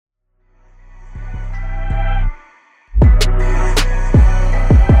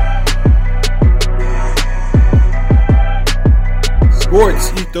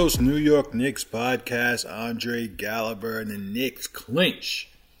Sports Ethos New York Knicks podcast. Andre Gallagher and the Knicks clinch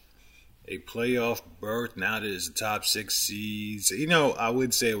a playoff berth. Now that it's the top 6 seeds. You know, I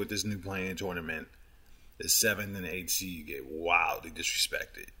would say with this new playing tournament, the 7th and 8th seed get wildly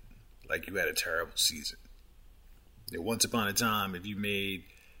disrespected. Like you had a terrible season. Once upon a time, if you made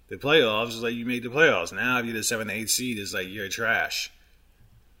the playoffs, it's like you made the playoffs. Now if you're the 7th and 8th seed, it's like you're trash.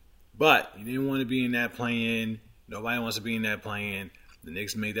 But you didn't want to be in that play-in. Nobody wants to be in that play-in. The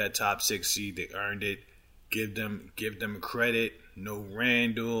Knicks made that top 6 seed. They earned it. Give them credit. No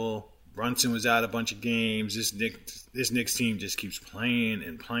Randall. Brunson was out a bunch of games. This Knicks team just keeps playing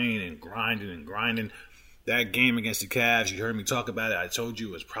and grinding. That game against the Cavs, you heard me talk about it. I told you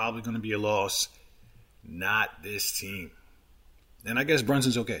it was probably going to be a loss. Not this team. And I guess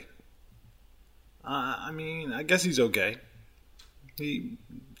Brunson's okay. I guess he's okay.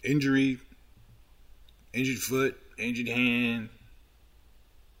 Injured foot, injured hand.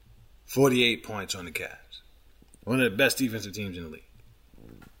 48 points on the Cavs. One of the best defensive teams in the league.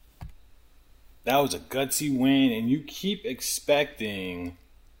 That was a gutsy win, and you keep expecting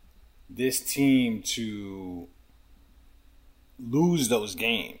this team to lose those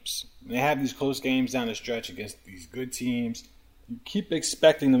games. When they have these close games down the stretch against these good teams, you keep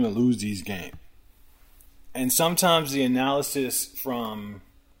expecting them to lose these games. And sometimes the analysis from,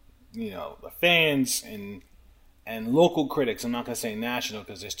 the fans and local critics, I'm not going to say national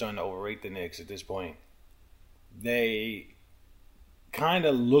because they're starting to overrate the Knicks at this point, they kind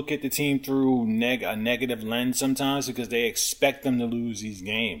of look at the team through a negative lens sometimes because they expect them to lose these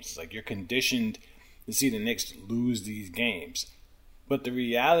games. It's like you're conditioned to see the Knicks lose these games. But the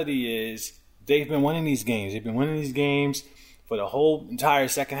reality is they've been winning these games. They've been winning these games for the whole entire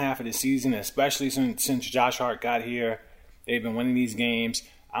second half of the season, especially since Josh Hart got here. They've been winning these games.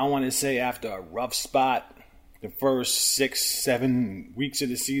 I want to say after a rough spot the first 6-7 weeks of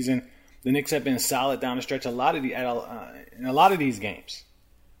the season, the Knicks have been solid down the stretch in a lot of these games.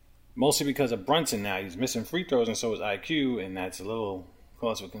 Mostly because of Brunson now. He's missing free throws and so is IQ, and that's a little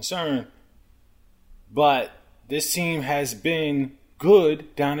cause for concern. But this team has been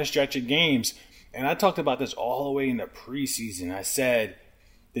good down the stretch of games. And I talked about this all the way in the preseason. I said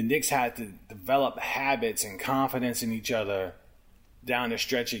the Knicks had to develop habits and confidence in each other down the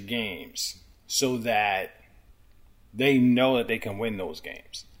stretch of games so that they know that they can win those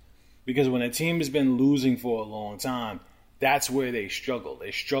games. Because when a team has been losing for a long time, that's where they struggle.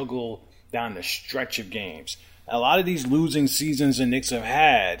 They struggle down the stretch of games. A lot of these losing seasons the Knicks have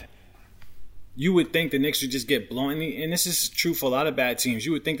had, you would think the Knicks would just get blown. And this is true for a lot of bad teams.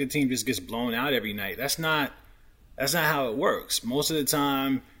 You would think the team just gets blown out every night. That's not how it works. Most of the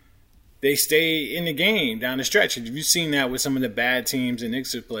time, they stay in the game down the stretch. You've seen that with some of the bad teams the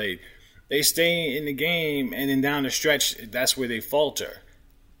Knicks have played. They stay in the game, and then down the stretch, that's where they falter.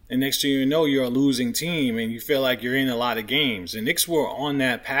 And next thing you know, you're a losing team, and you feel like you're in a lot of games. The Knicks were on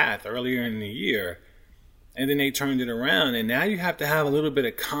that path earlier in the year, and then they turned it around. And now you have to have a little bit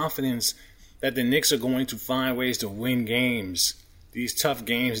of confidence that the Knicks are going to find ways to win games, these tough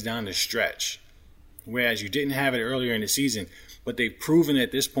games down the stretch. Whereas you didn't have it earlier in the season, but they've proven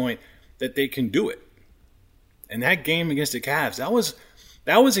at this point that they can do it. And that game against the Cavs, that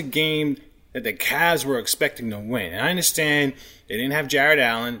was a game that the Cavs were expecting to win. And I understand they didn't have Jared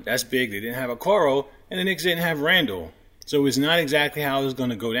Allen. That's big. They didn't have Okoro. And the Knicks didn't have Randall. So it's not exactly how it was going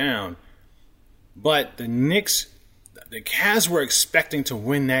to go down. But the Cavs were expecting to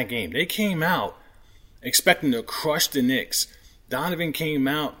win that game. They came out expecting to crush the Knicks. Donovan came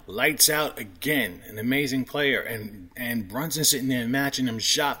out, lights out again, an amazing player. And Brunson sitting there matching him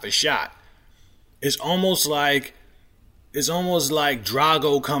shot for shot. It's almost like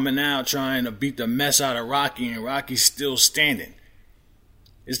Drago coming out trying to beat the mess out of Rocky, and Rocky's still standing.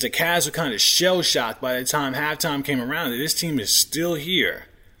 It's the Cavs were kind of shell-shocked by the time halftime came around that this team is still here,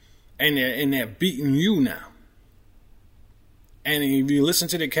 and they're beating you now. And if you listen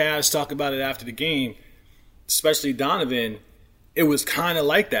to the Cavs talk about it after the game, especially Donovan, it was kind of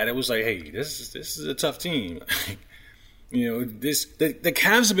like that. It was like, hey, this is a tough team. The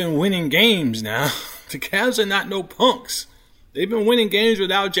Cavs have been winning games now. The Cavs are not no punks. They've been winning games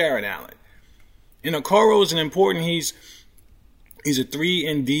without Jared Allen. And Okoro is he's a 3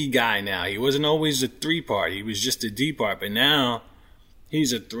 and D guy now. He wasn't always a 3 part. He was just a D part. But now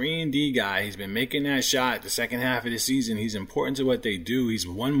he's a 3 and D guy. He's been making that shot the second half of the season. He's important to what they do. He's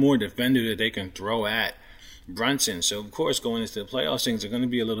one more defender that they can throw at Brunson. So, of course, going into the playoffs, things are going to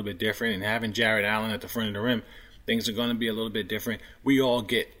be a little bit different. And having Jared Allen at the front of the rim, things are going to be a little bit different. We all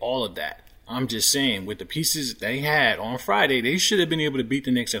get all of that. I'm just saying, with the pieces they had on Friday, they should have been able to beat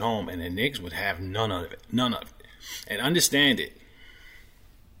the Knicks at home, and the Knicks would have none of it. And understand it.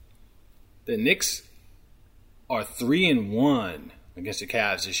 The Knicks are 3-1 against the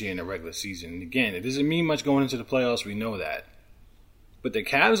Cavs this year in the regular season. And again, it doesn't mean much going into the playoffs. We know that. But the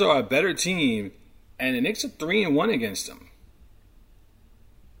Cavs are a better team, and the Knicks are 3-1 against them.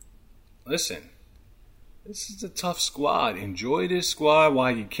 Listen, this is a tough squad. Enjoy this squad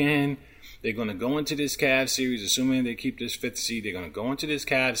while you can. They're going to go into this Cavs series, assuming they keep this 5th seed. They're going to go into this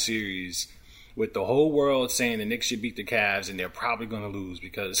Cavs series with the whole world saying the Knicks should beat the Cavs, and they're probably going to lose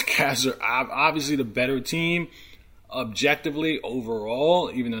because the Cavs are obviously the better team objectively overall,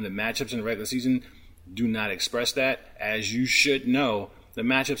 even though the matchups in the regular season do not express that. As you should know, the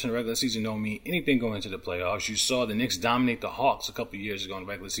matchups in the regular season don't mean anything going into the playoffs. You saw the Knicks dominate the Hawks a couple of years ago in the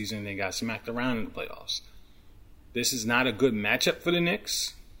regular season, and they got smacked around in the playoffs. This is not a good matchup for the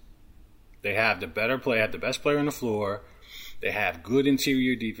Knicks. They have the better play, have the best player on the floor. They have good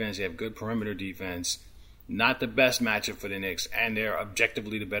interior defense. They have good perimeter defense. Not the best matchup for the Knicks, and they're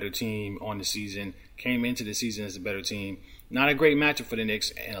objectively the better team on the season. Came into the season as the better team. Not a great matchup for the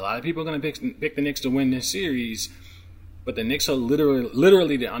Knicks, and a lot of people are going to pick the Knicks to win this series, but the Knicks are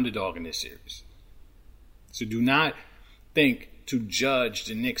literally the underdog in this series. So do not think to judge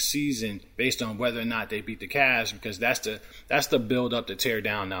the Knicks season based on whether or not they beat the Cavs, because that's the build up to tear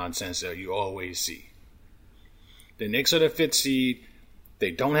down nonsense that you always see. The Knicks are the 5th seed.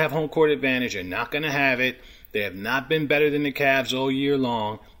 They don't have home court advantage. They're not going to have it. They have not been better than the Cavs all year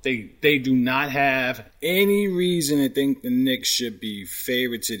long. They do not have any reason to think the Knicks should be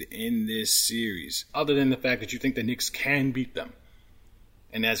favorited in this series, other than the fact that you think the Knicks can beat them.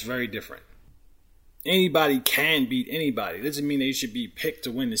 And that's very different. Anybody can beat anybody. It doesn't mean they should be picked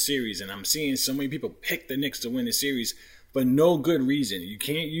to win the series. And I'm seeing so many people pick the Knicks to win the series for no good reason. You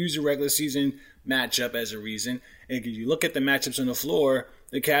can't use a regular season matchup as a reason. And if you look at the matchups on the floor,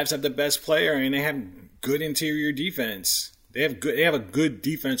 the Cavs have the best player and they have good interior defense. They have a good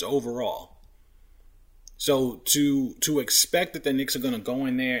defense overall. So to expect that the Knicks are going to go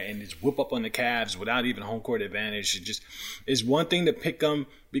in there and just whoop up on the Cavs without even home court advantage is one thing to pick them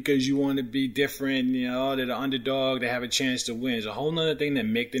because you want to be different. You know, they're the underdog. They have a chance to win. It's a whole other thing that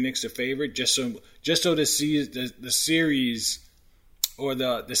make the Knicks the favorite just so the series or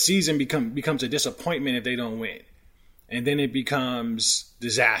the season becomes a disappointment if they don't win, and then it becomes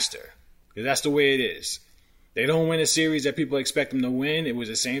disaster because that's the way it is. They don't win a series that people expect them to win. It was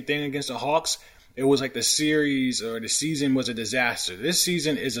the same thing against the Hawks. It was like the series or the season was a disaster. This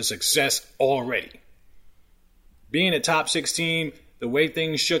season is a success already. Being a top 6 team, the way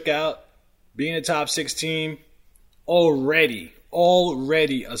things shook out, being a top 6 team, already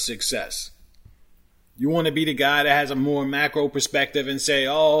a success. You want to be the guy that has a more macro perspective and say,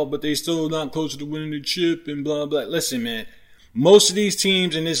 oh, but they still not close to winning the chip and blah, blah. Listen, man, most of these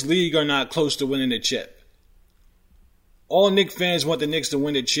teams in this league are not close to winning the chip. All Knicks fans want the Knicks to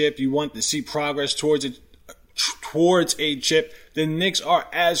win the chip. You want to see progress towards a chip. The Knicks are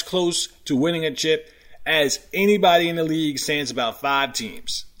as close to winning a chip as anybody in the league, sans about 5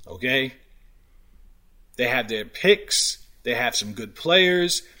 teams. Okay? They have their picks. They have some good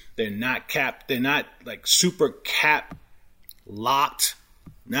players. They're not capped. They're not like super cap locked.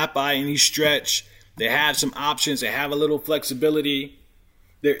 Not by any stretch. They have some options. They have a little flexibility.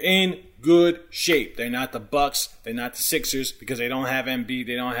 They're in good shape. They're not the Bucks. They're not the Sixers because they don't have Embiid.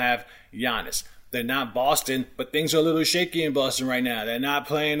 They don't have Giannis. They're not Boston, but things are a little shaky in Boston right now. They're not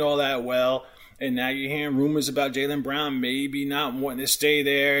playing all that well. And now you're hearing rumors about Jaylen Brown maybe not wanting to stay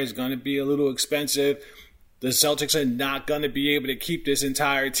there. It's going to be a little expensive. The Celtics are not going to be able to keep this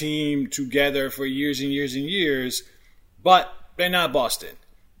entire team together for years and years and years. But they're not Boston.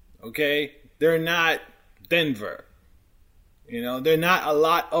 Okay? They're not Denver. You know, they're not a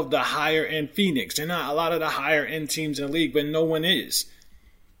lot of the higher-end Phoenix. They're not a lot of the higher-end teams in the league, but no one is.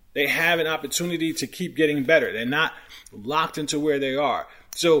 They have an opportunity to keep getting better. They're not locked into where they are.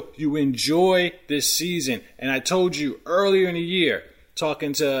 So you enjoy this season. And I told you earlier in the year,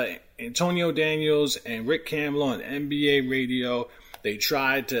 talking to Antonio Daniels and Rick Campbell on NBA radio, they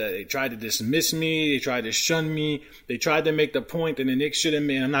tried to dismiss me. They tried to shun me. They tried to make the point that the Knicks should have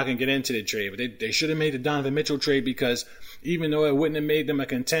made. I'm not going to get into the trade, but they should have made the Donovan Mitchell trade because even though it wouldn't have made them a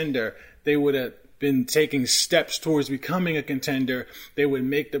contender, they would have been taking steps towards becoming a contender. They would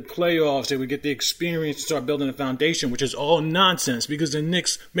make the playoffs. They would get the experience to start building a foundation, which is all nonsense because the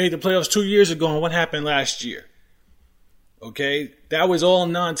Knicks made the playoffs 2 years ago, and what happened last year? Okay? That was all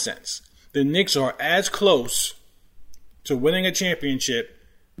nonsense. The Knicks are as close to winning a championship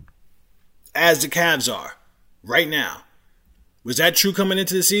as the Cavs are right now. Was that true coming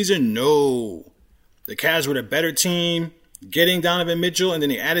into the season? No. The Cavs were the better team getting Donovan Mitchell, and then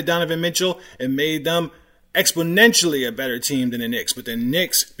they added Donovan Mitchell and made them exponentially a better team than the Knicks. But the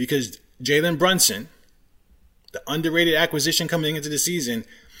Knicks, because Jalen Brunson, the underrated acquisition coming into the season,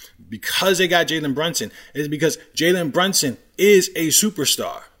 because they got Jalen Brunson, is because Jalen Brunson is a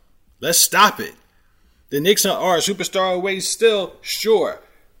superstar. Let's stop it. The Knicks are a superstar away still, sure.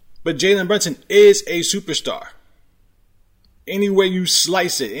 But Jalen Brunson is a superstar. Any way you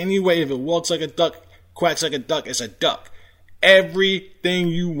slice it, any way, if it walks like a duck, quacks like a duck, it's a duck. Everything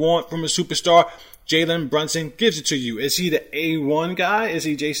you want from a superstar, Jalen Brunson gives it to you. Is he the A1 guy? Is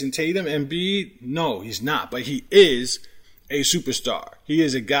he Jason Tatum? Embiid? No, he's not. But he is a superstar. He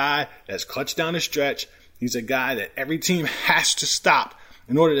is a guy that's clutch down the stretch. He's a guy that every team has to stop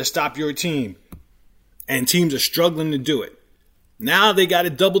in order to stop your team. And teams are struggling to do it. Now they got to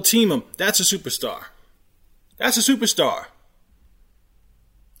double team him. That's a superstar. That's a superstar.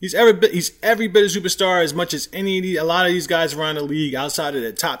 He's every bit a superstar as much as a lot of these guys around the league outside of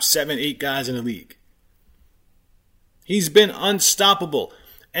the top 7, 8 guys in the league. He's been unstoppable.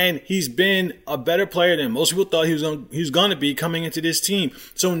 And he's been a better player than most people thought he was going to be coming into this team.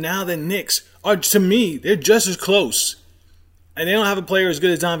 So now the Knicks are, to me, they're just as close. And they don't have a player as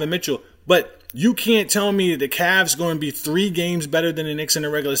good as Donovan Mitchell. But you can't tell me that the Cavs are going to be 3 games better than the Knicks in the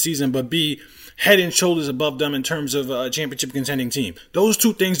regular season, but be head and shoulders above them in terms of a championship contending team. Those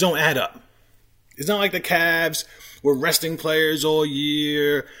two things don't add up. It's not like the Cavs were resting players all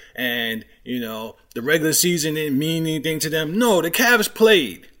year and, the regular season didn't mean anything to them. No, the Cavs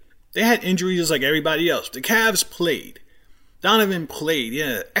played. They had injuries just like everybody else. The Cavs played. Donovan played.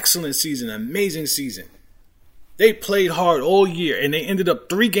 Yeah, excellent season, amazing season. They played hard all year, and they ended up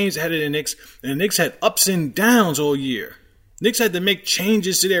 3 games ahead of the Knicks, and the Knicks had ups and downs all year. The Knicks had to make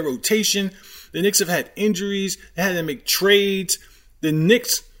changes to their rotation. The Knicks have had injuries. They had to make trades. The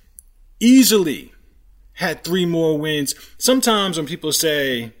Knicks easily had 3 more wins. Sometimes when people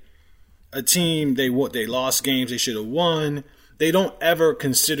say a team, they lost games they should have won, they don't ever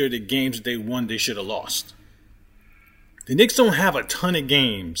consider the games that they won they should have lost. The Knicks don't have a ton of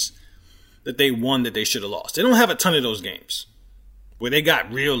games that they won that they should have lost. They don't have a ton of those games where they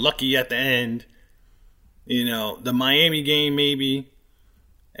got real lucky at the end. The Miami game maybe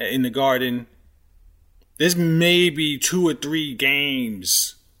in the Garden. There's maybe 2 or 3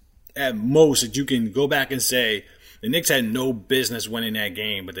 games at most that you can go back and say the Knicks had no business winning that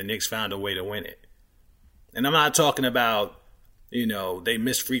game, but the Knicks found a way to win it. And I'm not talking about, they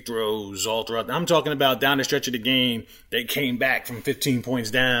missed free throws all throughout. I'm talking about down the stretch of the game, they came back from 15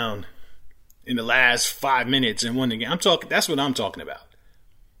 points down in the last 5 minutes and won the game. That's what I'm talking about.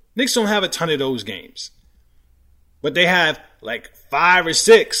 Knicks don't have a ton of those games. But they have like 5 or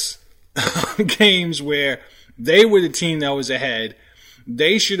 6 games where they were the team that was ahead.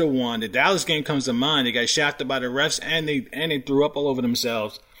 They should have won. The Dallas game comes to mind. They got shafted by the refs and they threw up all over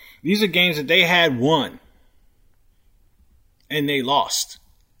themselves. These are games that they had won. And they lost.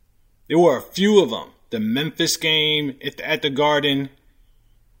 There were a few of them. The Memphis game at the Garden.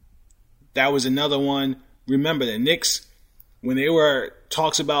 That was another one. Remember, the Knicks, when they were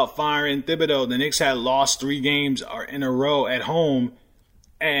talks about firing Thibodeau, the Knicks had lost 3 games in a row at home.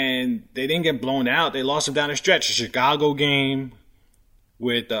 And they didn't get blown out. They lost them down the stretch. The Chicago game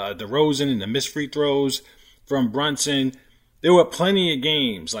with DeRozan and the missed free throws from Brunson. There were plenty of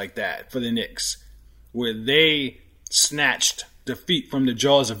games like that for the Knicks where they snatched defeat from the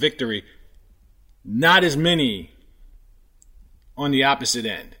jaws of victory. Not as many on the opposite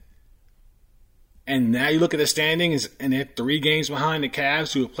end. And now you look at the standings and they're 3 games behind the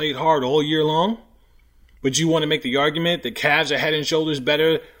Cavs who have played hard all year long. But you want to make the argument the Cavs are head and shoulders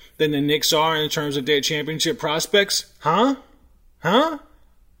better than the Knicks are in terms of their championship prospects? Huh?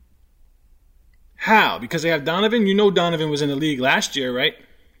 How? Because they have Donovan? You know Donovan was in the league last year, right?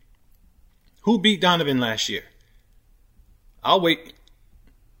 Who beat Donovan last year? I'll wait.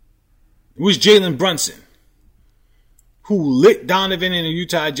 It was Jalen Brunson who lit Donovan and the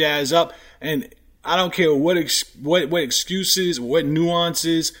Utah Jazz up. And I don't care what excuses, what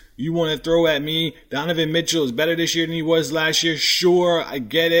nuances you want to throw at me. Donovan Mitchell is better this year than he was last year. Sure, I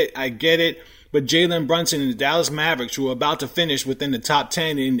get it. But Jalen Brunson and the Dallas Mavericks, who are about to finish within the top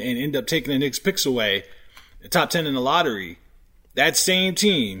 10 and end up taking the Knicks picks away, the top 10 in the lottery, that same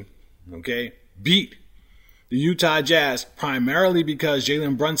team, beat the Utah Jazz primarily because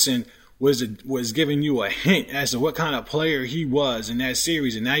Jalen Brunson was giving you a hint as to what kind of player he was in that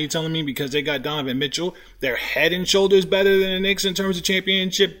series. And now you're telling me because they got Donovan Mitchell, they're head and shoulders better than the Knicks in terms of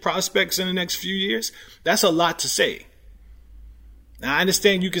championship prospects in the next few years? That's a lot to say. Now, I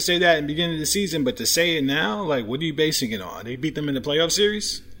understand you could say that in the beginning of the season, but to say it now, what are you basing it on? They beat them in the playoff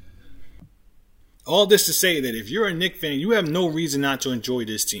series? All this to say that if you're a Knicks fan, you have no reason not to enjoy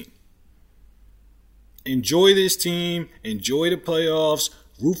this team. Enjoy this team. Enjoy the playoffs.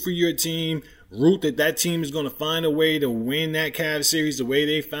 root for your team. Root that team is going to find a way to win that Cavs series the way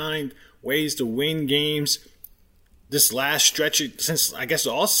they find ways to win games this last stretch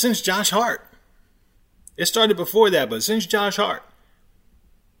since Josh Hart. It started before that, but since Josh Hart.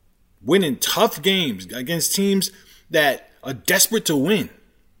 Winning tough games against teams that are desperate to win.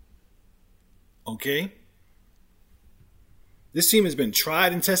 Okay? This team has been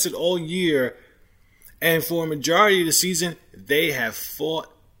tried and tested all year, and for a majority of the season, they have fought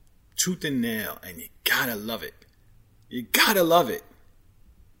tooth and nail, and you gotta love it. You gotta love it.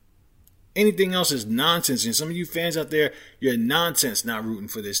 Anything else is nonsense, and some of you fans out there, you're nonsense not rooting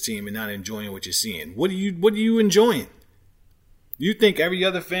for this team and not enjoying what you're seeing. What are you enjoying? You think every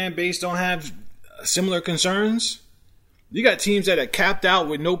other fan base don't have similar concerns? You got teams that are capped out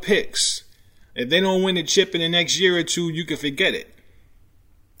with no picks. If they don't win the chip in the next year or two, you can forget it.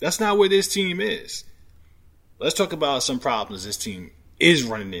 That's not where this team is. Let's talk about some problems this team is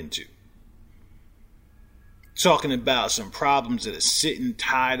running into. Talking about some problems that are sitting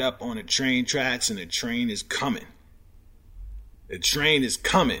tied up on the train tracks, and the train is coming. The train is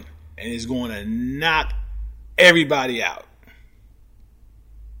coming, and it's going to knock everybody out.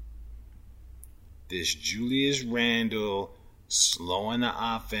 This Julius Randle slowing the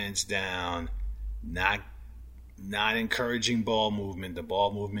offense down, not encouraging ball movement, the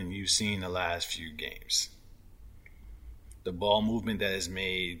ball movement you've seen the last few games. The ball movement that has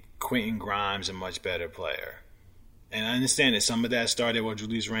made Quentin Grimes a much better player. And I understand that some of that started while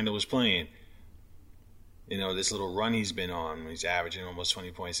Julius Randle was playing. You know, this little run he's been on, he's averaging almost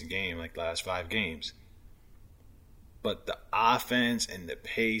 20 points a game like the last 5 games. But the offense and the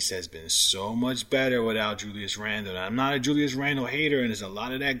pace has been so much better without Julius Randle. And I'm not a Julius Randle hater, and there's a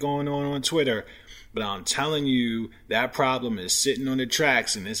lot of that going on Twitter. But I'm telling you, that problem is sitting on the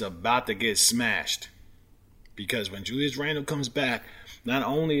tracks, and it's about to get smashed. Because when Julius Randle comes back, not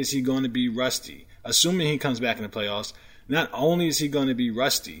only is he going to be rusty, assuming he comes back in the playoffs, not only is he going to be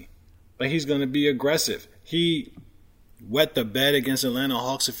rusty, but he's going to be aggressive. He wet the bed against Atlanta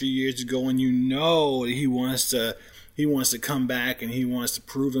Hawks a few years ago, and you know he wants to come back and he wants to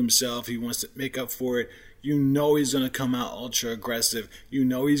prove himself. He wants to make up for it. You know he's going to come out ultra aggressive. You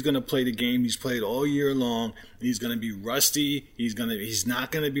know he's going to play the game he's played all year long. He's going to be rusty. He's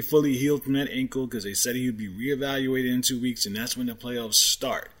not going to be fully healed from that ankle because they said he would be reevaluated in 2 weeks, and that's when the playoffs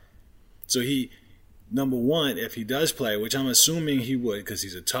start. So number one, if he does play, which I'm assuming he would because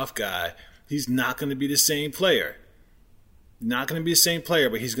he's a tough guy, he's not going to be the same player. Not going to be the same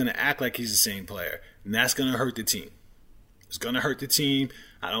player, but he's going to act like he's the same player, and that's going to hurt the team. It's going to hurt the team.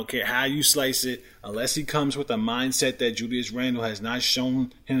 I don't care how you slice it, unless he comes with a mindset that Julius Randle has not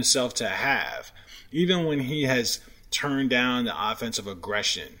shown himself to have. Even when he has turned down the offensive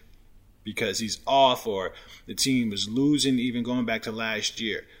aggression because he's off or the team is losing, even going back to last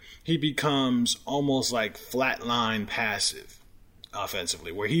year, he becomes almost like flatline passive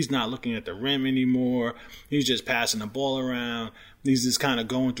offensively, where he's not looking at the rim anymore. He's just passing the ball around. He's just kind of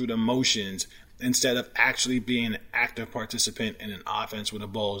going through the motions, instead of actually being an active participant in an offense where the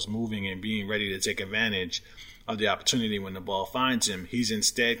ball is moving and being ready to take advantage of the opportunity when the ball finds him. He's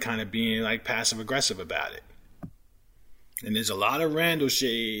instead kind of being like passive-aggressive about it. And there's a lot of Randle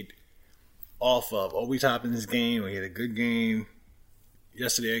shade off of Obi Toppin's game. He had a good game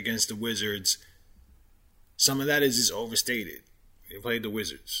yesterday against the Wizards. Some of that is just overstated. They played the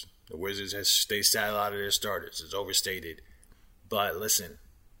Wizards. The Wizards, they sat a lot of their starters. It's overstated. But listen,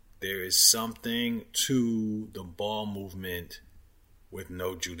 there is something to the ball movement with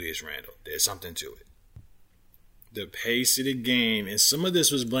no Julius Randle. There's something to it. The pace of the game, and some of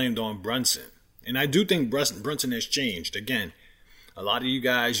this was blamed on Brunson. And I do think Brunson has changed. Again, a lot of you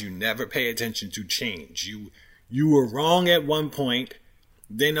guys, you never pay attention to change. You were wrong at one point,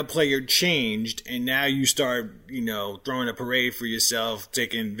 then a player changed, and now you start, throwing a parade for yourself,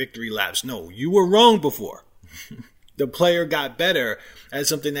 taking victory laps. No, you were wrong before. The player got better at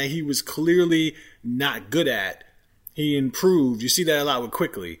something that he was clearly not good at. He improved. You see that a lot with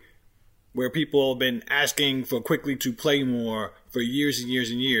Quickly, where people have been asking for Quickly to play more for years and years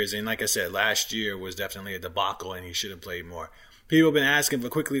and years. And like I said, last year was definitely a debacle and he should have played more. People have been asking for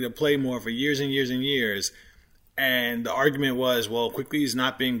Quickly to play more for years and years and years. And the argument was, well, Quickly has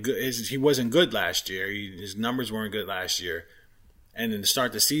not been good. He wasn't good last year. His numbers weren't good last year. And then to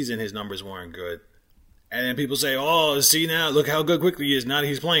start the season, his numbers weren't good. And then people say, oh, see now, look how good Quickly is. Now that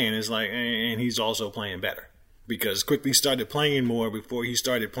he's playing. It's like, and he's also playing better. Because Quickly started playing more before he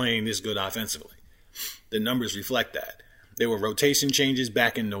started playing this good offensively. The numbers reflect that. There were rotation changes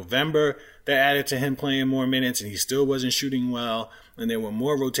back in November that added to him playing more minutes, and he still wasn't shooting well. And there were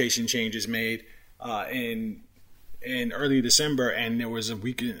more rotation changes made in in early December, and there was a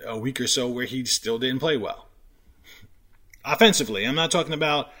week or so where he still didn't play well. Offensively, I'm not talking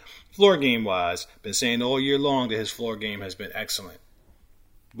about floor game wise. Been saying all year long that his floor game has been excellent.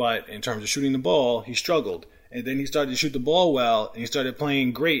 But in terms of shooting the ball, he struggled. And then he started to shoot the ball well, and he started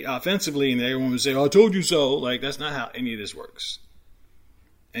playing great offensively, and everyone would say, "Oh, I told you so." Like, that's not how any of this works.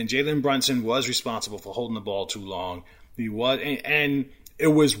 And Jalen Brunson was responsible for holding the ball too long. He was, and it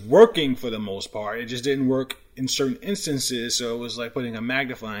was working for the most part. It just didn't work in certain instances, so it was like putting a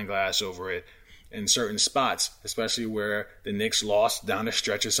magnifying glass over it in certain spots, especially where the Knicks lost down the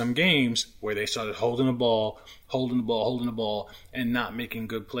stretch of some games where they started holding the ball, and not making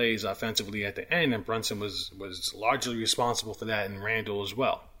good plays offensively at the end. And Brunson was largely responsible for that, and Randall as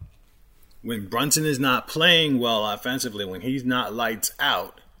well. When Brunson is not playing well offensively, when he's not lights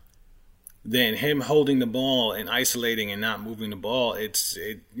out, then him holding the ball and isolating and not moving the ball, it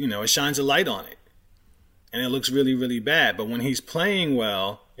shines a light on it. And it looks really, really bad. But when he's playing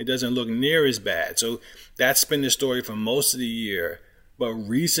well, it doesn't look near as bad. So that's been the story for most of the year. But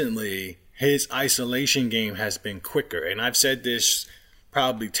recently, his isolation game has been quicker. And I've said this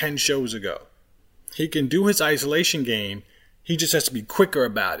probably 10 shows ago. He can do his isolation game. He just has to be quicker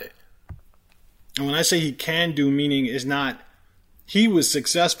about it. And when I say he can do, meaning is not he was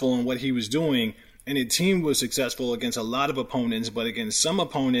successful in what he was doing, and the team was successful against a lot of opponents, but against some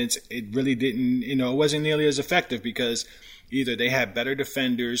opponents, it really didn't, it wasn't nearly as effective because either they had better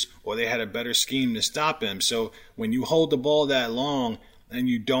defenders or they had a better scheme to stop him. So when you hold the ball that long and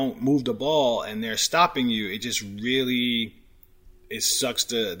you don't move the ball and they're stopping you, it just really, it sucks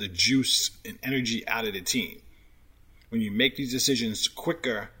the juice and energy out of the team. When you make these decisions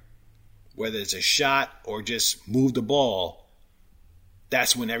quicker, whether it's a shot or just move the ball,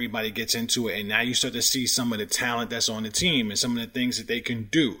 that's when everybody gets into it. And now you start to see some of the talent that's on the team and some of the things that they can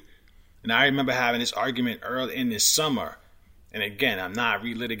do. And I remember having this argument early in this summer. And again, I'm not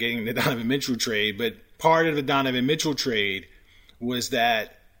relitigating the Donovan Mitchell trade, but part of the Donovan Mitchell trade was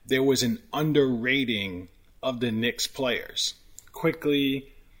that there was an underrating of the Knicks players.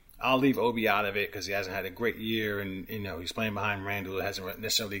 Quickly, I'll leave Obi out of it because he hasn't had a great year, and he's playing behind Randall, hasn't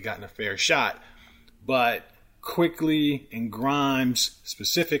necessarily gotten a fair shot. But Quickly and Grimes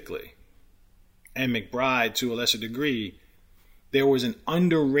specifically, and McBride to a lesser degree, there was an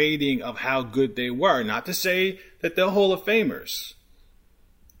underrating of how good they were. Not to say that they're Hall of Famers,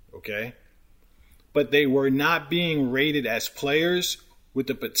 okay? But they were not being rated as players with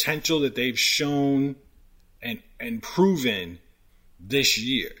the potential that they've shown and proven this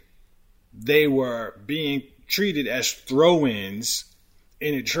year. They were being treated as throw-ins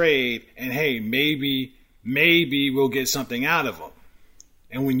in a trade, and hey, maybe we'll get something out of them.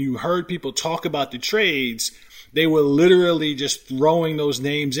 And when you heard people talk about the trades, they were literally just throwing those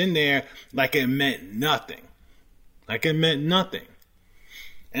names in there like it meant nothing. Like it meant nothing.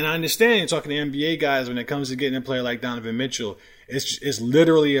 And I understand talking to NBA guys when it comes to getting a player like Donovan Mitchell, it's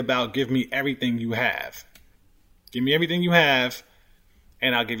literally about give me everything you have. Give me everything you have,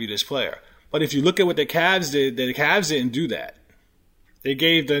 and I'll give you this player. But if you look at what the Cavs did, the Cavs didn't do that. They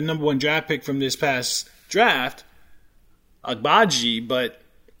gave the number 1 draft pick from this past draft, Agbaji, but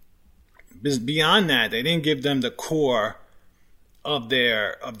beyond that, they didn't give them the core of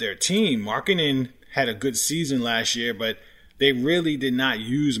their team. Markkanen had a good season last year, but they really did not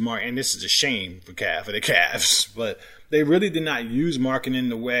use and this is a shame for the Cavs, but they really did not use Markkanen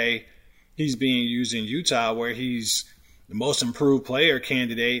the way he's being used in Utah, where he's the most improved player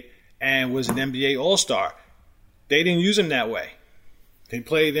candidate and was an NBA All-Star. They didn't use him that way. They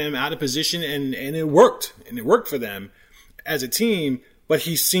played them out of position, and it worked. And it worked for them as a team, but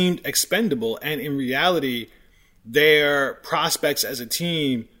he seemed expendable. And in reality, their prospects as a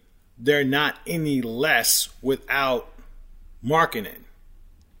team, they're not any less without Markkanen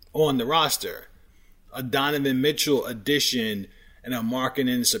on the roster. A Donovan Mitchell addition and a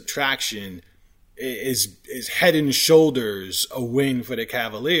Markkanen subtraction is head and shoulders a win for the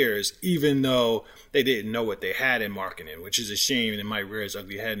Cavaliers, even though they didn't know what they had in Markkanen, which is a shame, and it might rear its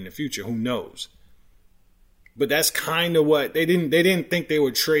ugly head in the future. Who knows? But that's kind of what they didn't think they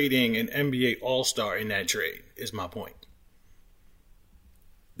were trading an NBA All-Star in that trade, is my point.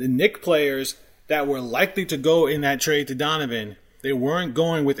 The Knicks players that were likely to go in that trade to Donovan, they weren't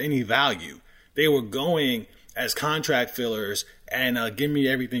going with any value. They were going as contract fillers and give me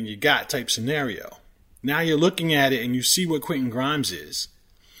everything you got type scenario. Now you're looking at it and you see what Quentin Grimes is.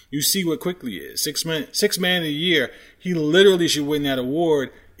 You see what Quickly is. Six man of the year. He literally should win that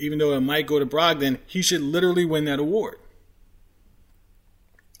award. Even though it might go to Brogdon, he should literally win that award.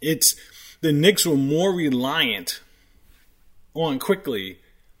 The Knicks were more reliant on Quickly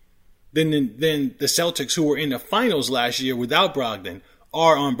than the Celtics, who were in the finals last year without Brogdon,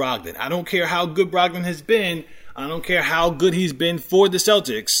 are on Brogdon. I don't care how good Brogdon has been. I don't care how good he's been for the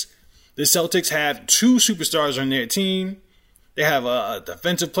Celtics. The Celtics have 2 superstars on their team. They have a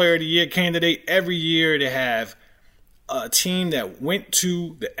Defensive Player of the Year candidate every year. They have a team that went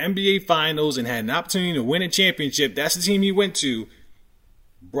to the NBA Finals and had an opportunity to win a championship. That's the team he went to.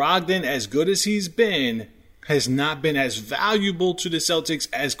 Brogdon, as good as he's been, has not been as valuable to the Celtics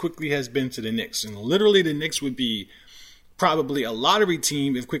as Quickly has been to the Knicks. And literally, the Knicks would be probably a lottery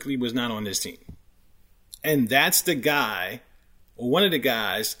team if Quickly was not on this team. And that's the guy, or one of the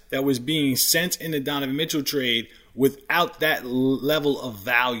guys, that was being sent in the Donovan Mitchell trade without that level of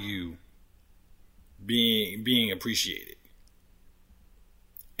value being appreciated.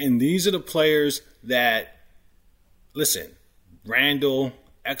 And these are the players that, listen, Randall,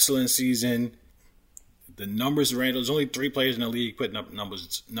 excellent season. The numbers Randall, there's only 3 players in the league putting up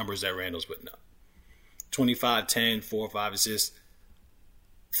numbers that Randall's putting up. 25, 10, 4, 5 assists,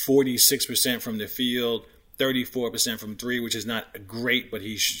 46% from the field, 34% from 3, which is not great, but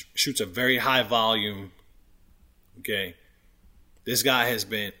he shoots a very high volume. Okay. This guy has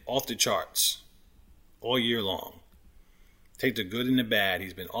been off the charts all year long. Take the good and the bad.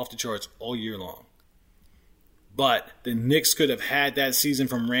 He's been off the charts all year long. But the Knicks could have had that season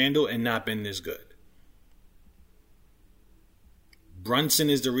from Randall and not been this good. Brunson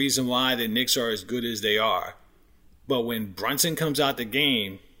is the reason why the Knicks are as good as they are. But when Brunson comes out the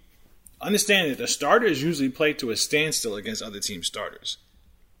game, understand that the starters usually play to a standstill against other team starters.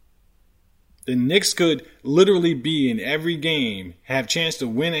 The Knicks could literally be in every game, have a chance to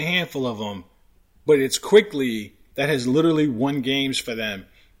win a handful of them, but it's Quickly that has literally won games for them.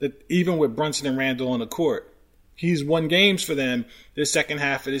 That even with Brunson and Randall on the court, he's won games for them the second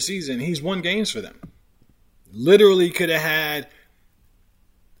half of the season. He's won games for them. Literally could have had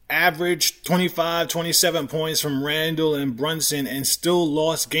average 25, 27 points from Randall and Brunson and still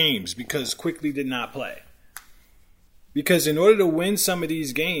lost games because Quickly did not play. Because in order to win some of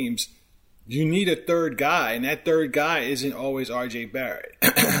these games, you need a third guy, and that third guy isn't always R.J. Barrett.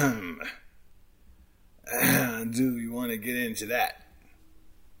 Do we want to get into that?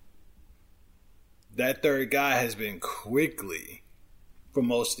 That third guy has been Quickly for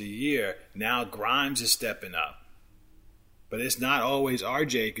most of the year. Now Grimes is stepping up. But it's not always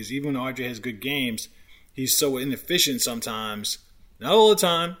RJ, because even when RJ has good games, he's so inefficient sometimes. Not all the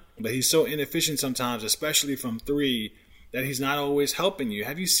time, but he's so inefficient sometimes, especially from 3, that he's not always helping you.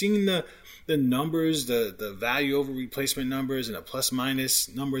 Have you seen the numbers, the value over replacement numbers and the plus minus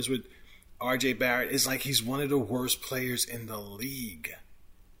numbers with RJ Barrett? It's like he's one of the worst players in the league.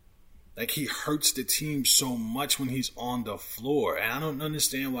 Like, he hurts the team so much when he's on the floor. And I don't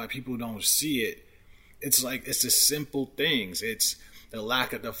understand why people don't see it. It's like, it's the simple things. It's the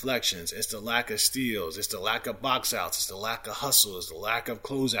lack of deflections. It's the lack of steals. It's the lack of box outs. It's the lack of hustle. It's the lack of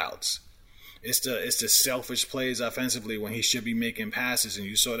closeouts. It's the selfish plays offensively when he should be making passes. And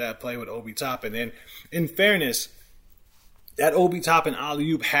you saw that play with Obi Toppin. And in fairness, that Obi Toppin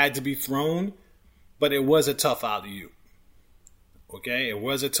alley-oop had to be thrown, but it was a tough alley-oop. Okay? It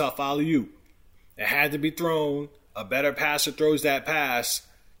was a tough alley-oop. It had to be thrown. A better passer throws that pass.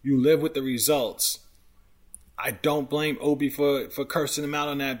 You live with the results. I don't blame Obi for cursing him out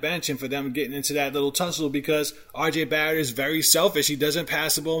on that bench and for them getting into that little tussle, because RJ Barrett is very selfish. He doesn't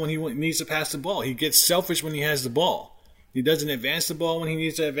pass the ball when he needs to pass the ball. He gets selfish when he has the ball. He doesn't advance the ball when he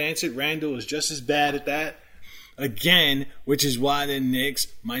needs to advance it. Randall is just as bad at that. Again, which is why the Knicks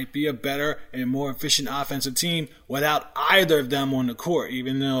might be a better and more efficient offensive team without either of them on the court,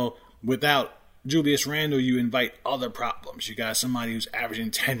 even though without Julius Randle, you invite other problems. You got somebody who's averaging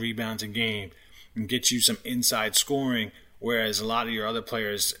 10 rebounds a game and get you some inside scoring, whereas a lot of your other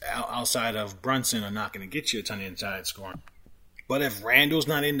players outside of Brunson are not going to get you a ton of inside scoring. But if Randall's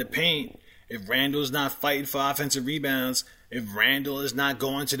not in the paint, if Randall's not fighting for offensive rebounds, if Randall is not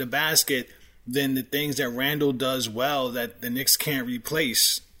going to the basket, then the things that Randall does well that the Knicks can't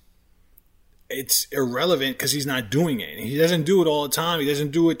replace, it's irrelevant because he's not doing it. He doesn't do it all the time. He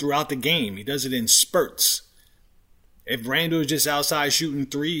doesn't do it throughout the game. He does it in spurts. If Randall is just outside shooting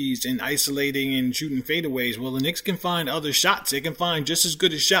threes and isolating and shooting fadeaways, well, the Knicks can find other shots. They can find just as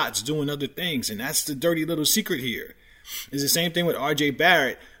good as shots doing other things. And that's the dirty little secret here. It's the same thing with RJ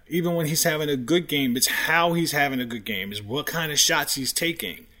Barrett. Even when he's having a good game, it's how he's having a good game. It's what kind of shots he's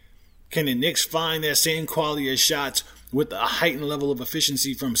taking. Can the Knicks find that same quality of shots with a heightened level of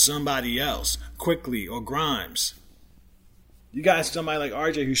efficiency from somebody else, Quickly or Grimes? You got somebody like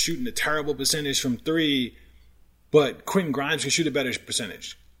RJ who's shooting a terrible percentage from 3, but Quentin Grimes can shoot a better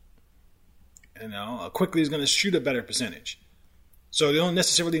percentage. You know, Quickly is going to shoot a better percentage. So they don't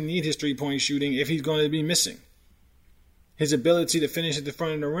necessarily need his three-point shooting if he's going to be missing. His ability to finish at the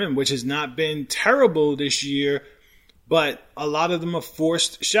front of the rim, which has not been terrible this year, but a lot of them are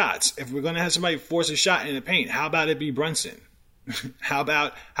forced shots. If we're going to have somebody force a shot in the paint, how about it be Brunson? how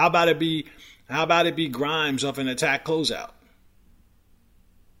about it be Grimes off an attack closeout?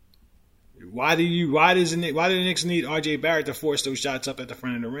 Why do the Knicks need R.J. Barrett to force those shots up at the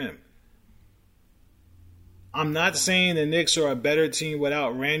front of the rim? I'm not saying the Knicks are a better team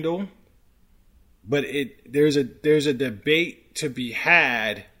without Randle, but there's a debate to be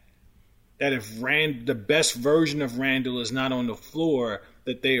had that if the best version of Randle is not on the floor,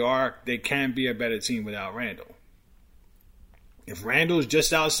 that they can be a better team without Randle. If Randle is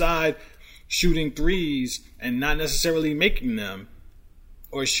just outside shooting threes and not necessarily making them,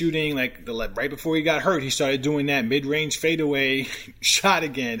 or shooting like right before he got hurt, he started doing that mid-range fadeaway shot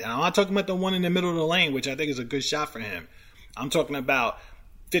again. And I'm not talking about the one in the middle of the lane, which I think is a good shot for him. I'm talking about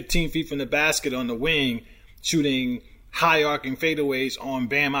 15 feet from the basket on the wing, shooting high arcing fadeaways on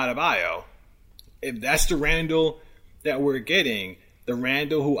Bam Adebayo. If that's the Randle that we're getting, the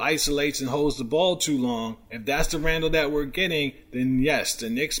Randle who isolates and holds the ball too long, if that's the Randle that we're getting, then yes, the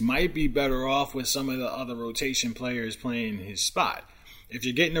Knicks might be better off with some of the other rotation players playing his spot. If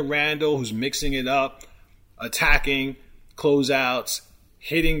you're getting a Randle who's mixing it up, attacking, closeouts,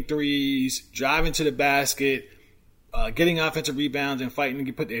 hitting threes, driving to the basket, getting offensive rebounds and fighting,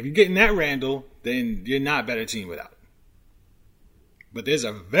 if you're getting that Randle, then you're not a better team without. But there's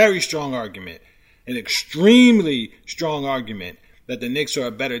a very strong argument, an extremely strong argument, that the Knicks are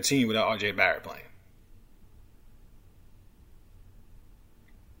a better team without R.J. Barrett playing.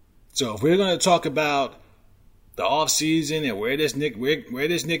 So if we're going to talk about the offseason and where this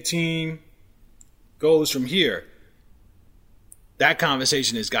Knicks team goes from here, that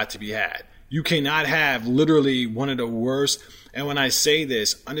conversation has got to be had. You cannot have literally one of the worst. And when I say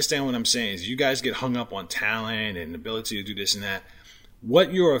this, understand what I'm saying is you guys get hung up on talent and ability to do this and that.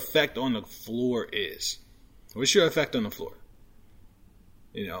 What your effect on the floor is. What's your effect on the floor?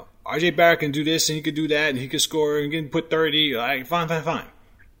 You know, RJ Barrett can do this and he could do that and he could score and can put 30. All right, fine.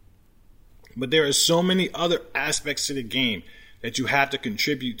 But there are so many other aspects to the game that you have to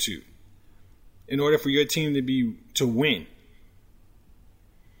contribute to in order for your team to win.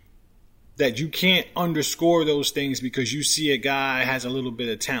 That you can't underscore those things because you see a guy has a little bit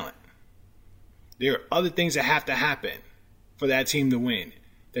of talent. There are other things that have to happen for that team to win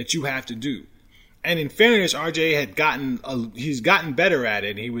that you have to do. And in fairness, RJ he's gotten better at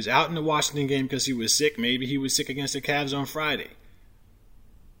it. He was out in the Washington game because he was sick. Maybe he was sick against the Cavs on Friday.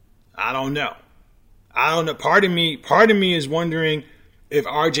 I don't know. Part of me is wondering if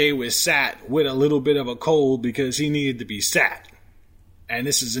RJ was sat with a little bit of a cold because he needed to be sat. And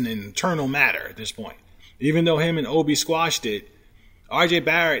this is an internal matter at this point. Even though him and Obi squashed it, RJ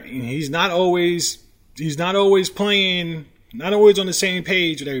Barrett, he's not always playing, not always on the same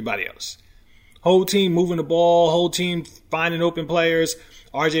page with everybody else. Whole team moving the ball, whole team finding open players.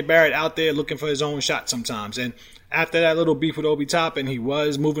 RJ Barrett out there looking for his own shot sometimes. And after that little beef with Obi Toppin, he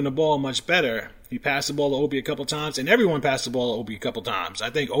was moving the ball much better. He passed the ball to Obi a couple times, and everyone passed the ball to Obi a couple times.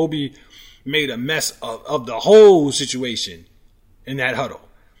 I think Obi made a mess of the whole situation in that huddle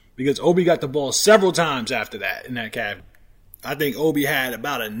because Obi got the ball several times after that in that Cavs. I think Obi had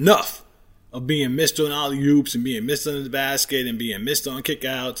about enough of being missed on alley-oops and being missed under the basket and being missed on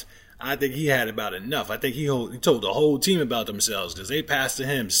kickouts. I think he had about enough. I think he told the whole team about themselves because they passed to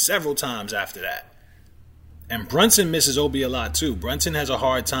him several times after that. And Brunson misses Obi a lot too. Brunson has a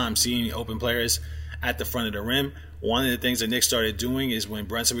hard time seeing open players at the front of the rim. One of the things that Nick started doing is when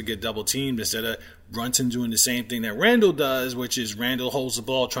Brunson would get double teamed, instead of Brunson doing the same thing that Randle does, which is Randle holds the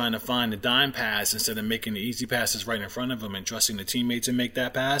ball trying to find the dime pass instead of making the easy passes right in front of him and trusting the teammate to make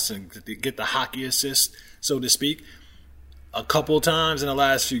that pass and get the hockey assist, so to speak. A couple times in the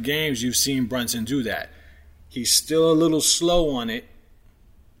last few games, you've seen Brunson do that. He's still a little slow on it.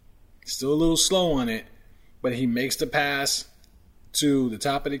 But he makes the pass to the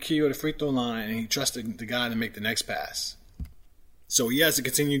top of the key or the free throw line, and he trusts the guy to make the next pass. So he has to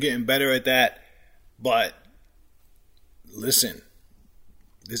continue getting better at that. But listen,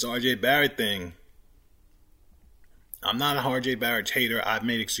 this RJ Barrett thing, I'm not a RJ Barrett hater. I've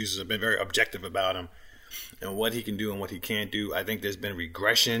made excuses. I've been very objective about him and what he can do and what he can't do. I think there's been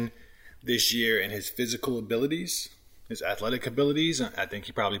regression this year in his physical abilities, his athletic abilities. I think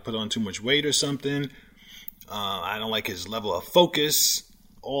he probably put on too much weight or something. I don't like his level of focus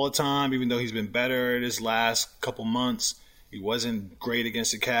all the time, even though he's been better this last couple months. He wasn't great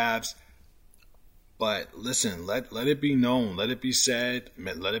against the Cavs. But listen, let it be known, let it be said,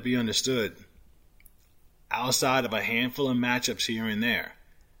 let it be understood. outside of a handful of matchups here and there.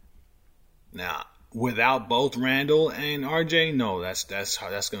 Now, without both Randall and RJ, no, that's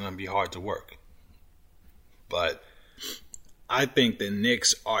going to be hard to work. But I think the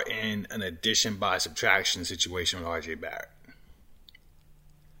Knicks are in an addition by subtraction situation with RJ Barrett.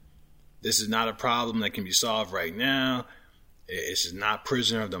 This is not a problem that can be solved right now. This is not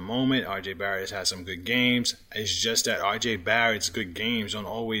prisoner of the moment. RJ Barrett has had some good games. It's just that RJ Barrett's good games don't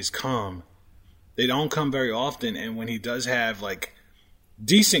always come. They don't come very often, and when he does have like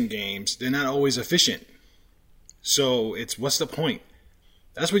decent games, they're not always efficient. So it's what's the point?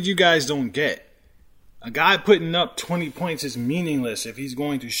 That's what you guys don't get. A guy putting up 20 points is meaningless if he's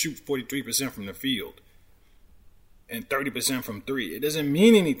going to shoot 43% from the field and 30% from three. It doesn't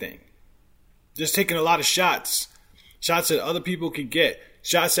mean anything. Just taking a lot of shots. Shots that other people could get.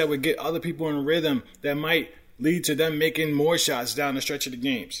 Shots that would get other people in a rhythm that might lead to them making more shots down the stretch of the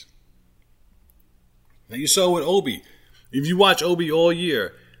games. Now you saw with Obi. If you watch Obi all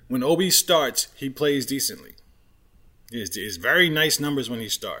year, when Obi starts, he plays decently. It's very nice numbers when he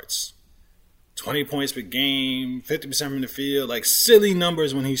starts. 20 points per game, 50% from the field, like silly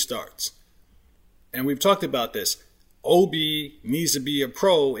numbers when he starts. And we've talked about this. Obi needs to be a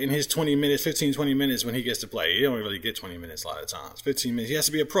pro in his 20 minutes, 15, 20 minutes when he gets to play. He don't really get 20 minutes a lot of times. 15 minutes. He has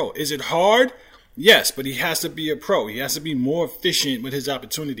to be a pro. Is it hard? Yes, but he has to be a pro. He has to be more efficient with his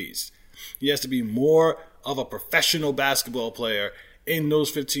opportunities. He has to be more of a professional basketball player in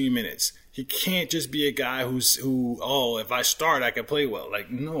those 15 minutes. He can't just be a guy who, if I start, I can play well. Like,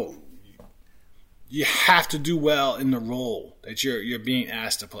 no. You have to do well in the role that you're being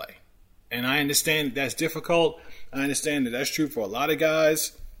asked to play. And I understand that that's difficult. I understand that that's true for a lot of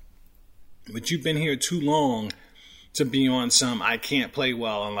guys. But you've been here too long to be on some, I can't play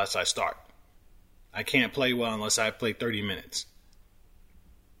well unless I start. I can't play well unless I play 30 minutes.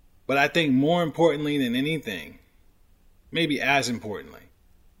 But I think more importantly than anything, maybe as importantly,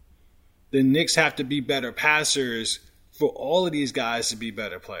 the Knicks have to be better passers for all of these guys to be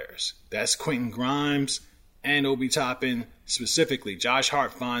better players. That's Quentin Grimes and Obi Toppin specifically. Josh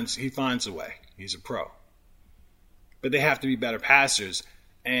Hart finds a way. He's a pro. But they have to be better passers.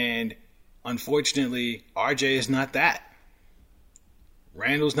 And unfortunately, RJ is not that.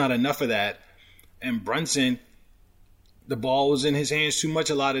 Randall's not enough of that. And Brunson, the ball was in his hands too much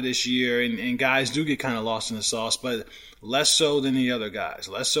a lot of this year. And guys do get kind of lost in the sauce. But less so than the other guys.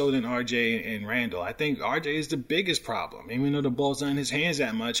 Less so than RJ and Randall. I think RJ is the biggest problem. Even though the ball's not in his hands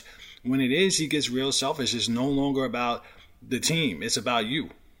that much, when it is, he gets real selfish. It's no longer about the team. It's about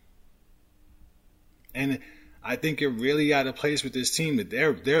you. And I think you're really out of place with this team. That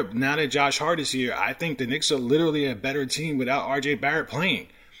they're now that Josh Hart is here, I think the Knicks are literally a better team without RJ Barrett playing.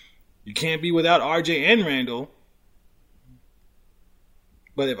 You can't be without RJ and Randall.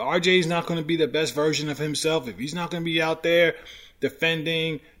 But if RJ is not going to be the best version of himself, if he's not going to be out there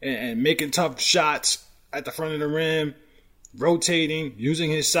defending and making tough shots at the front of the rim, rotating,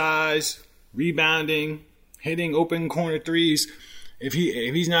 using his size, rebounding, hitting open corner threes, if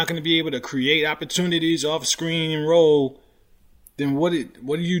he's not going to be able to create opportunities off screen and roll, then what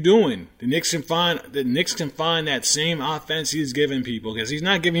are you doing? The Knicks can find that same offense he's giving people because he's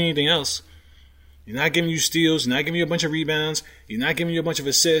not giving anything else. He's not giving you steals. He's not giving you a bunch of rebounds. He's not giving you a bunch of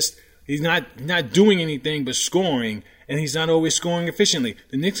assists. He's not doing anything but scoring, and he's not always scoring efficiently.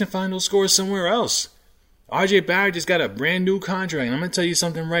 The Knicks can find those scores somewhere else. RJ Barrett just got a brand new contract, and I'm going to tell you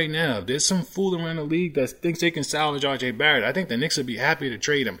something right now. If there's some fool around the league that thinks they can salvage RJ Barrett, I think the Knicks would be happy to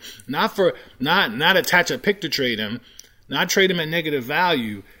trade him. Not attach a pick to trade him, not trade him at negative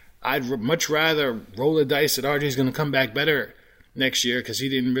value. I'd much rather roll the dice that RJ's going to come back better next year because he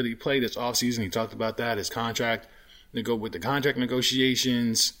didn't really play this offseason. He talked about that, his contract. With the contract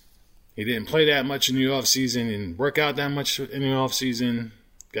negotiations, he didn't play that much in the offseason and work out that much in the offseason.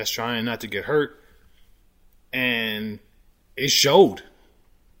 Guess trying not to get hurt. And it showed.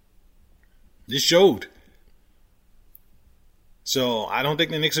 It showed. So I don't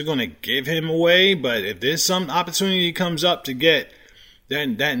think the Knicks are going to give him away, but if there's some opportunity comes up to get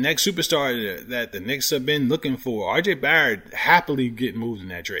that next superstar that the Knicks have been looking for, RJ Barrett happily get moved in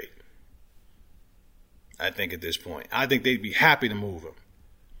that trade. I think at this point. I think they'd be happy to move him.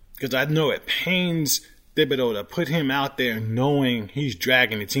 Because I know it pains Thibodeau to put him out there knowing he's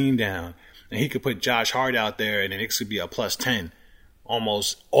dragging the team down. And he could put Josh Hart out there and the Knicks could be a plus 10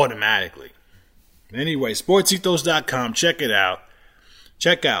 almost automatically. Anyway, sportsethos.com. Check it out.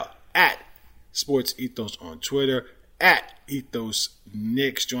 Check out at sportsethos on Twitter. At Ethos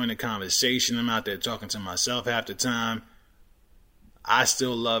Knicks. Join the conversation. I'm out there talking to myself half the time. I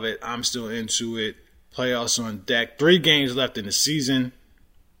still love it. I'm still into it. Playoffs on deck. 3 games left in the season.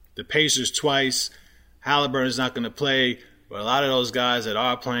 The Pacers twice. Halliburton's not going to play, but a lot of those guys that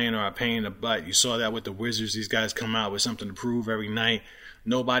are playing are a pain in the butt. You saw that with the Wizards. These guys come out with something to prove every night.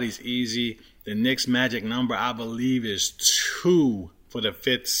 Nobody's easy. The Knicks' magic number, I believe, is 2 for the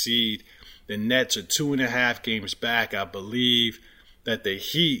 5th seed. The Nets are 2.5 games back. I believe that the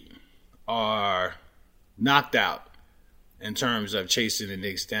Heat are knocked out in terms of chasing the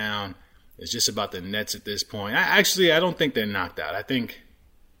Knicks down. It's just about the Nets at this point. I don't think they're knocked out.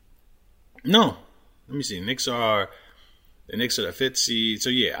 No. Let me see. The Knicks are the 5th seed. So,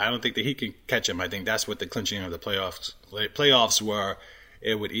 yeah, I don't think the Heat can catch them. I think that's what the clinching of the playoffs were.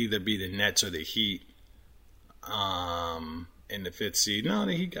 It would either be the Nets or the Heat in the 5th seed. No,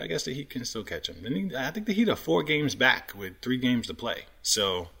 the Heat. I guess the Heat can still catch them. I think the Heat are 4 games back with 3 games to play.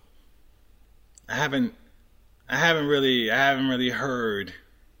 So, I haven't really heard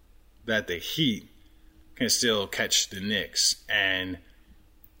that the Heat can still catch the Knicks, and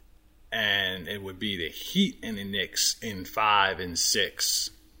it would be the Heat and the Knicks in 5 and 6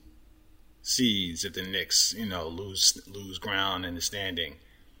 seeds if the Knicks, lose ground in the standing.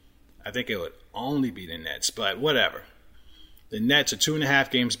 I think it would only be the Nets, but whatever. The Nets are 2.5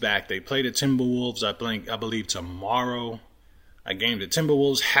 games back. They play the Timberwolves, I believe, tomorrow. A game the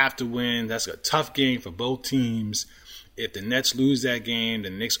Timberwolves have to win. That's a tough game for both teams. If the Nets lose that game, the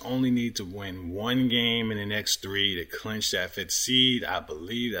Knicks only need to win 1 game in the next 3 to clinch that 5th seed. I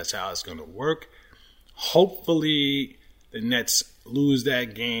believe that's how it's going to work. Hopefully, the Nets lose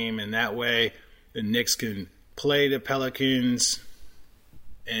that game, and that way the Knicks can play the Pelicans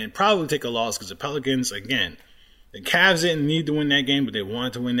and probably take a loss because the Pelicans, again, the Cavs didn't need to win that game, but they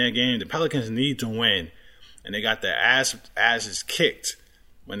wanted to win that game. The Pelicans need to win, and they got their asses kicked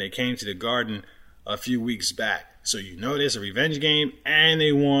when they came to the Garden a few weeks back. So there's a revenge game, and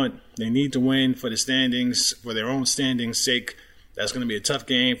they need to win for the standings, for their own standings' sake. That's going to be a tough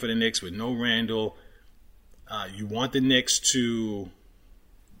game for the Knicks with no Randall. You want the Knicks to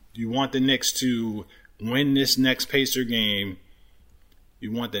win this next Pacer game.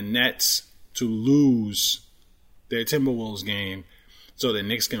 You want the Nets to lose their Timberwolves game so the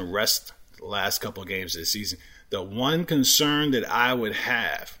Knicks can rest the last couple of games of the season. The one concern that I would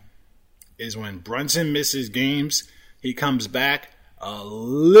have is when Brunson misses games, he comes back a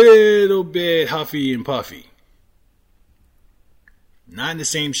little bit huffy and puffy. Not in the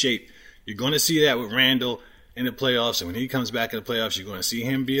same shape. You're going to see that with Randall in the playoffs, and when he comes back in the playoffs, you're going to see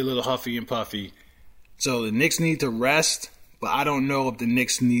him be a little huffy and puffy. So the Knicks need to rest, but I don't know if the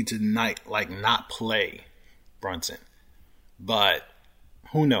Knicks need to not play Brunson. But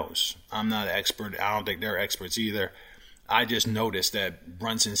who knows? I'm not an expert. I don't think they're experts either. I just noticed that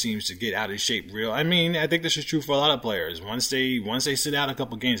Brunson seems to get out of shape real. I mean, I think this is true for a lot of players. Once they sit out a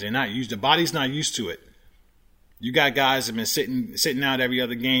couple games, the body's not used to it. You got guys that have been sitting out every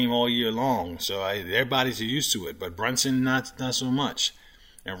other game all year long, so their bodies are used to it. But Brunson, not so much,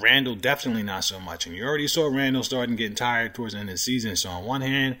 and Randall definitely not so much. And you already saw Randall starting getting tired towards the end of the season. So on one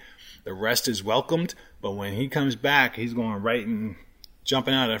hand, the rest is welcomed, but when he comes back, he's going right and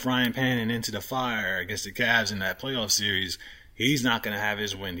jumping out of the frying pan and into the fire against the Cavs in that playoff series. He's not going to have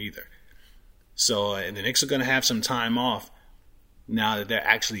his wind either. So the Knicks are going to have some time off now that they're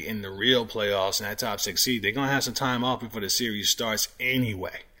actually in the real playoffs and that top 6 seed. They're going to have some time off before the series starts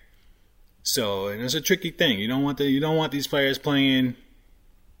anyway. So, and it's a tricky thing. You don't want these players playing,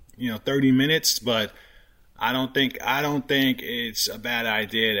 30 minutes, but I don't think it's a bad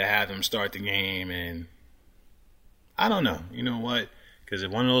idea to have them start the game. And I don't know. You know what? Because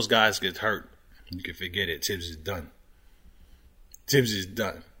if one of those guys gets hurt, you can forget it. Tibbs is done.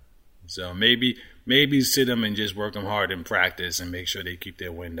 So maybe sit them and just work them hard in practice and make sure they keep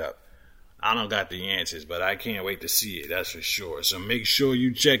their wind up. I don't got the answers, but I can't wait to see it. That's for sure. So make sure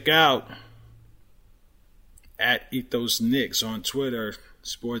you check out at Ethos Knicks on Twitter.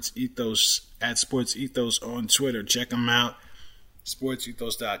 Sports Ethos at Sports Ethos on Twitter. Check them out.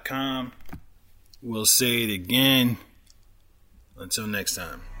 SportsEthos.com. We'll say it again. Until next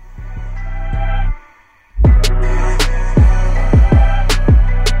time.